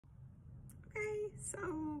So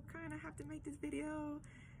kind of have to make this video.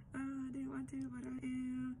 Didn't want to, but I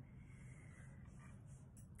am.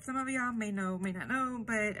 Some of y'all may know, may not know,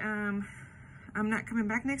 but I'm not coming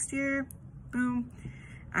back next year. Boom.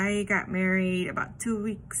 I got married about 2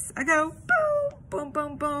 weeks ago. Boom, boom,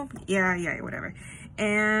 boom, boom. Yeah, whatever.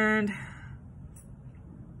 And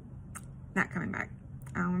not coming back.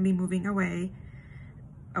 I'm gonna be moving away,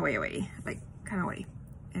 like kind of away.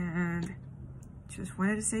 And just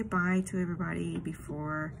wanted to say bye to everybody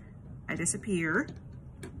before I disappear.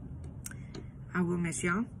 I will miss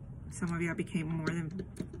y'all. Some of y'all became more than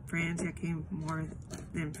friends. Y'all became more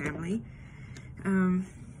than family. Kind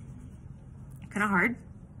of hard.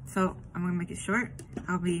 So I'm gonna make it short.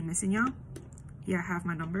 I'll be missing y'all. Yeah, I have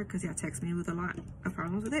my number because y'all text me with a lot of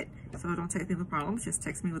problems with it. So don't text me with problems, just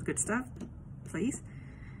text me with good stuff, please.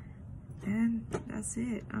 And that's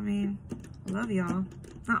it. I mean, love y'all.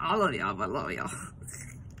 Not all of y'all, but love y'all.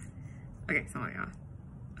 Okay, some of y'all.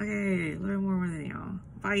 Okay, a little more than y'all.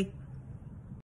 Bye.